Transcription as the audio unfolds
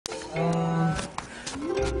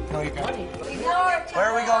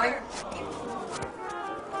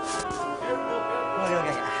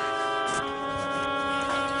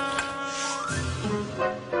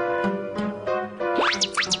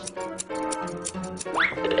How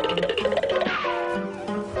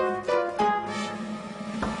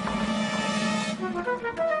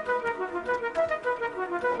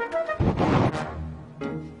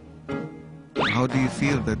do you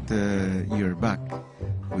feel that you're back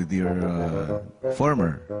with your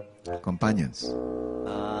former companions?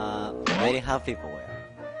 Very happy po.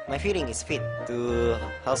 My feeling is fit to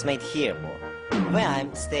housemate here po. When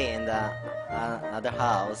I'm staying in the another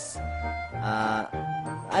house,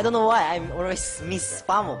 I don't know why I'm always miss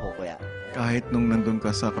Pamo po kuya. Kahit nung nandun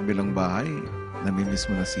ka sa kabilang bahay, namimiss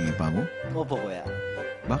mo na si Pamo? Opo kuya.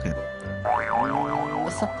 Bakit?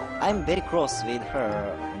 Basta, I'm very close with her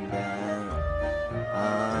and then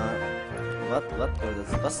what called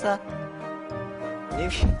this? Basta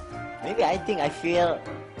maybe I think I feel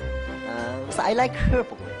basta I like her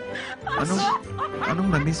po.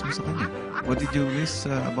 Anong na-miss mo sa kanya? What did you miss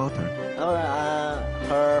about her?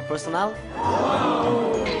 Her personal?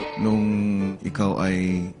 Nung ikaw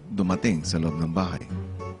ay dumating sa loob ng bahay.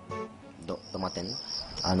 Dumating?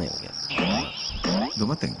 Ano yun?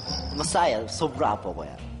 Dumating? Masaya, sobra po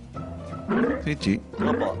kuya. Seiichi,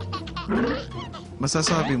 Opo.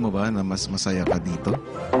 masasabi mo ba na mas masaya ka dito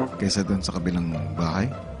kaysa dun sa kabilang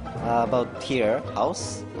bahay? About here,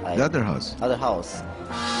 house? The other house? Other house.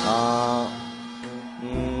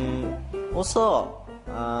 Also,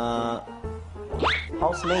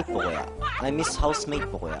 housemate po kuya. I miss housemate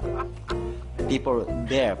po kuya. People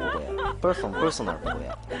there po kuya. Personal po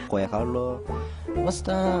kuya. Kuya Carlo.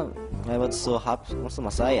 Basta, I was so happy, also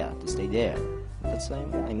masaya to stay there. That's why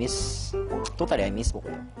I miss, totally I miss po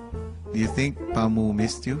kuya. Do you think Pamu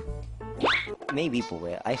missed you? Maybe po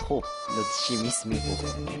kuya. I hope that she miss me po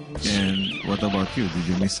kuya. And what about you? Did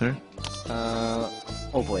you miss her?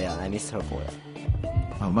 Opo yeah, I miss her po kuya.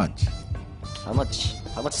 How much? How much?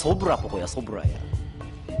 Sobra po kuya, sobra ya.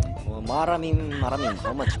 Maraming.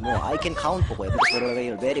 How much more? I can count po kuya.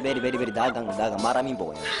 Very dagang. Maraming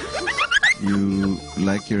po kuya. You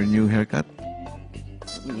like your new haircut?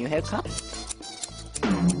 New haircut?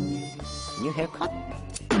 New haircut?